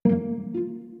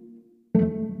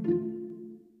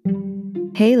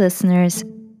Hey listeners,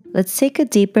 let's take a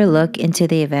deeper look into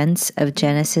the events of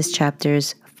Genesis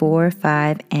chapters 4,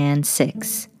 5, and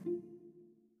 6.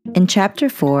 In chapter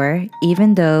 4,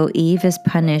 even though Eve is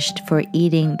punished for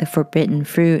eating the forbidden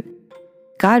fruit,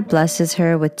 God blesses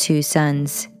her with 2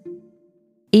 sons.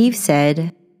 Eve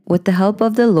said, "With the help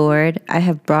of the Lord, I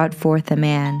have brought forth a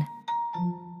man."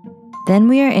 Then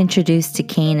we are introduced to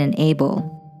Cain and Abel.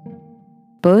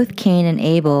 Both Cain and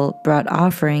Abel brought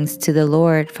offerings to the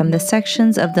Lord from the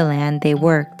sections of the land they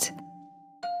worked.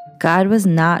 God was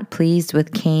not pleased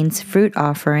with Cain's fruit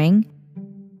offering,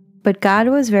 but God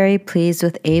was very pleased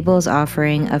with Abel's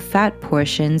offering of fat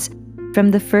portions from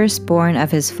the firstborn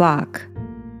of his flock.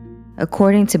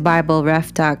 According to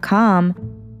BibleRef.com,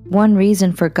 one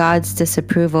reason for God's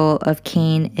disapproval of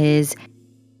Cain is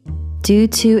due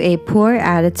to a poor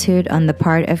attitude on the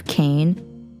part of Cain,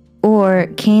 or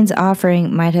Cain's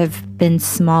offering might have been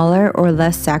smaller or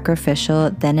less sacrificial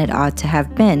than it ought to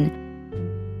have been.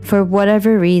 For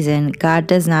whatever reason, God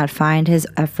does not find his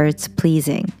efforts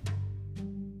pleasing.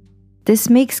 This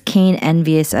makes Cain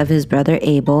envious of his brother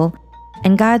Abel,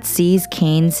 and God sees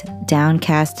Cain's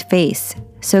downcast face,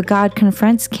 so God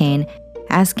confronts Cain,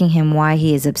 asking him why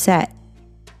he is upset.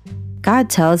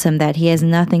 God tells him that he has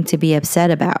nothing to be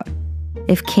upset about.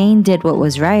 If Cain did what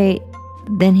was right,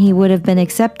 then he would have been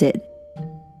accepted.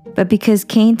 But because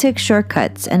Cain took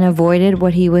shortcuts and avoided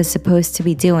what he was supposed to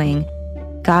be doing,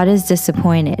 God is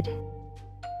disappointed.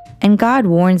 And God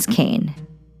warns Cain,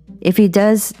 if he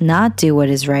does not do what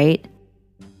is right,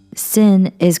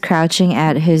 sin is crouching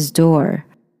at his door.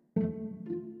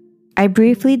 I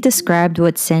briefly described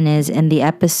what sin is in the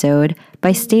episode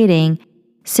by stating,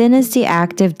 sin is the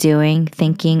act of doing,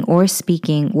 thinking, or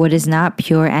speaking what is not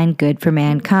pure and good for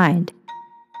mankind.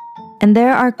 And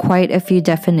there are quite a few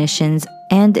definitions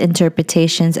and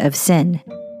interpretations of sin.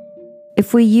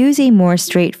 If we use a more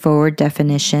straightforward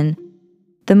definition,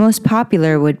 the most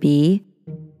popular would be,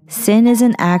 sin is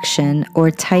an action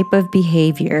or type of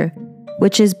behavior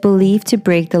which is believed to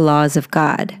break the laws of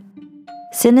God.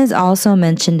 Sin is also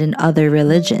mentioned in other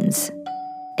religions.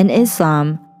 In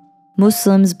Islam,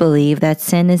 Muslims believe that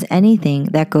sin is anything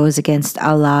that goes against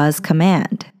Allah's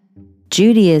command.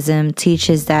 Judaism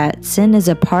teaches that sin is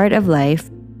a part of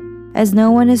life, as no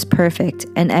one is perfect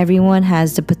and everyone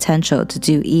has the potential to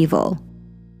do evil.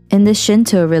 In the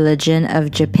Shinto religion of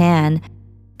Japan,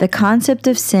 the concept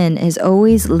of sin is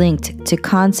always linked to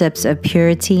concepts of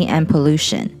purity and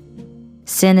pollution.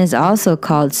 Sin is also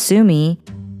called sumi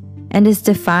and is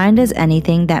defined as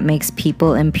anything that makes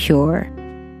people impure,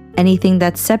 anything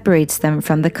that separates them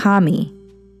from the kami.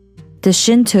 The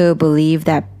Shinto believe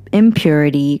that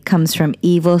impurity comes from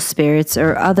evil spirits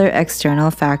or other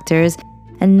external factors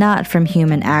and not from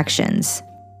human actions.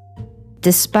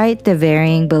 Despite the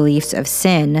varying beliefs of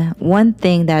sin, one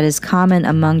thing that is common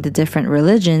among the different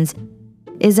religions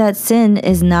is that sin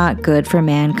is not good for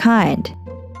mankind,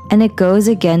 and it goes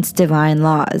against divine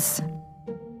laws.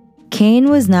 Cain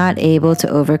was not able to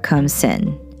overcome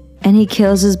sin, and he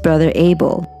kills his brother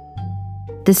Abel.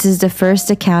 This is the first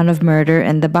account of murder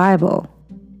in the Bible.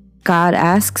 God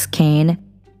asks Cain,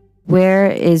 "Where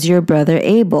is your brother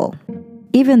Abel?"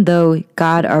 even though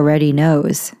God already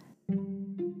knows.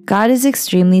 God is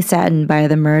extremely saddened by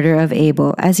the murder of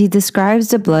Abel as he describes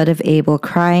the blood of Abel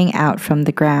crying out from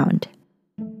the ground.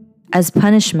 As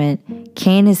punishment,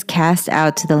 Cain is cast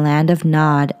out to the land of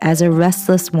Nod as a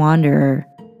restless wanderer.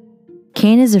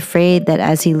 Cain is afraid that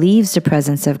as he leaves the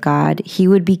presence of God, he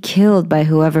would be killed by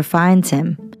whoever finds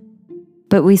him.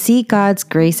 But we see God's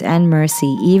grace and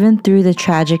mercy even through the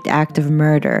tragic act of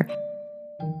murder,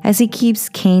 as he keeps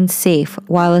Cain safe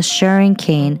while assuring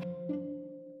Cain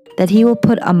that he will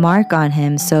put a mark on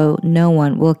him so no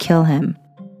one will kill him.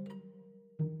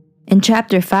 In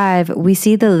chapter 5, we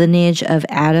see the lineage of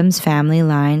Adam's family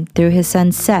line through his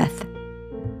son Seth,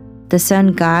 the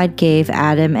son God gave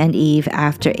Adam and Eve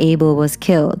after Abel was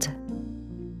killed.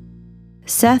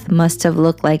 Seth must have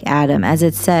looked like Adam, as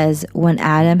it says, when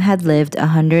Adam had lived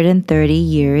 130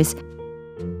 years,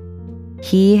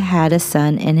 he had a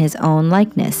son in his own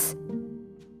likeness,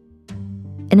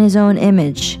 in his own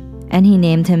image, and he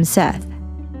named him Seth.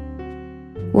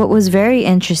 What was very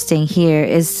interesting here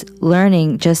is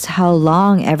learning just how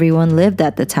long everyone lived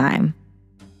at the time.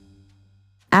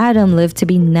 Adam lived to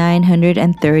be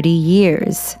 930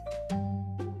 years.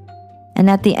 And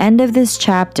at the end of this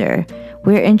chapter,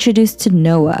 we're introduced to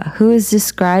Noah, who is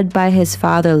described by his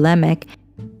father Lamech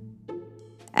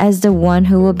as the one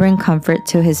who will bring comfort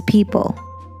to his people.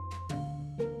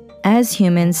 As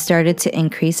humans started to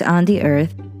increase on the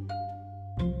earth,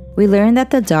 we learned that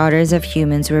the daughters of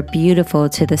humans were beautiful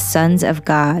to the sons of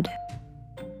God.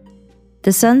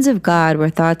 The sons of God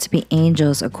were thought to be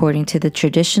angels according to the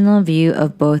traditional view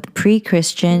of both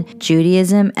pre-Christian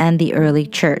Judaism and the early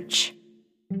church.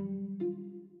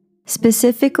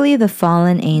 Specifically, the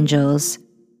fallen angels,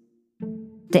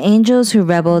 the angels who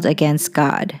rebelled against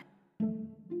God.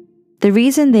 The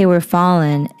reason they were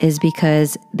fallen is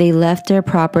because they left their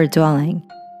proper dwelling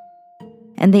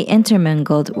and they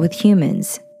intermingled with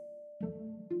humans.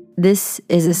 This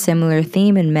is a similar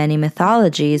theme in many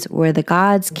mythologies where the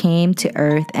gods came to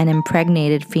earth and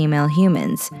impregnated female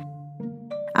humans.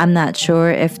 I'm not sure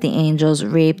if the angels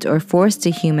raped or forced a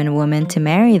human woman to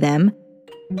marry them,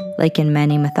 like in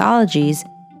many mythologies,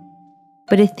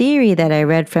 but a theory that I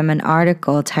read from an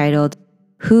article titled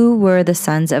 "Who Were the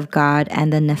Sons of God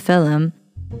and the Nephilim?"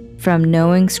 from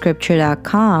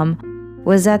KnowingScripture.com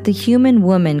was that the human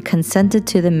woman consented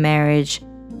to the marriage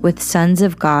with sons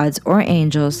of gods or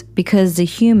angels because the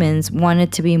humans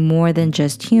wanted to be more than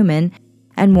just human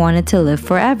and wanted to live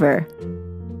forever.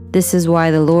 This is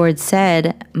why the Lord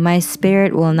said, "My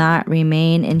spirit will not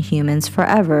remain in humans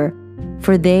forever,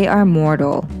 for they are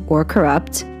mortal or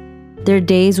corrupt. Their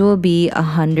days will be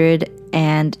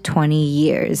 120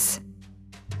 years."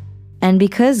 And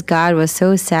because God was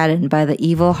so saddened by the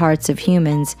evil hearts of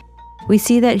humans, we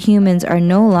see that humans are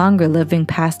no longer living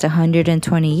past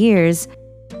 120 years,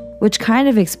 which kind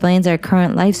of explains our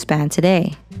current lifespan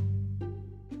today.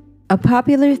 A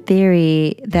popular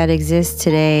theory that exists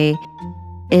today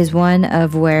is one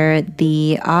of where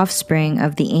the offspring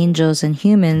of the angels and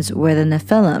humans were the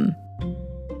Nephilim.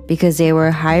 Because they were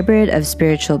a hybrid of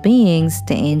spiritual beings,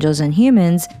 the angels and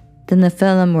humans, the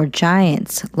Nephilim were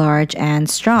giants, large and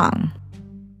strong.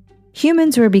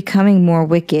 Humans were becoming more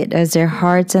wicked as their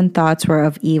hearts and thoughts were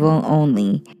of evil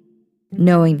only.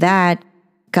 Knowing that,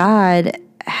 God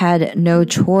had no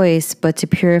choice but to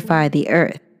purify the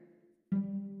earth.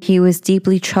 He was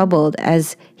deeply troubled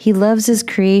as he loves his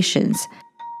creations,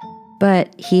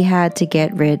 but he had to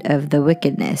get rid of the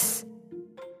wickedness.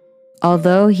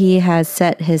 Although he has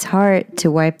set his heart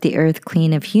to wipe the earth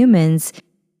clean of humans,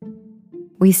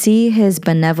 we see his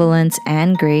benevolence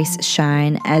and grace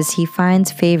shine as he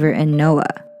finds favor in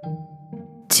Noah.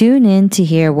 Tune in to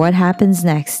hear what happens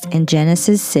next in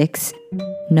Genesis 6,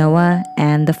 Noah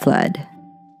and the Flood.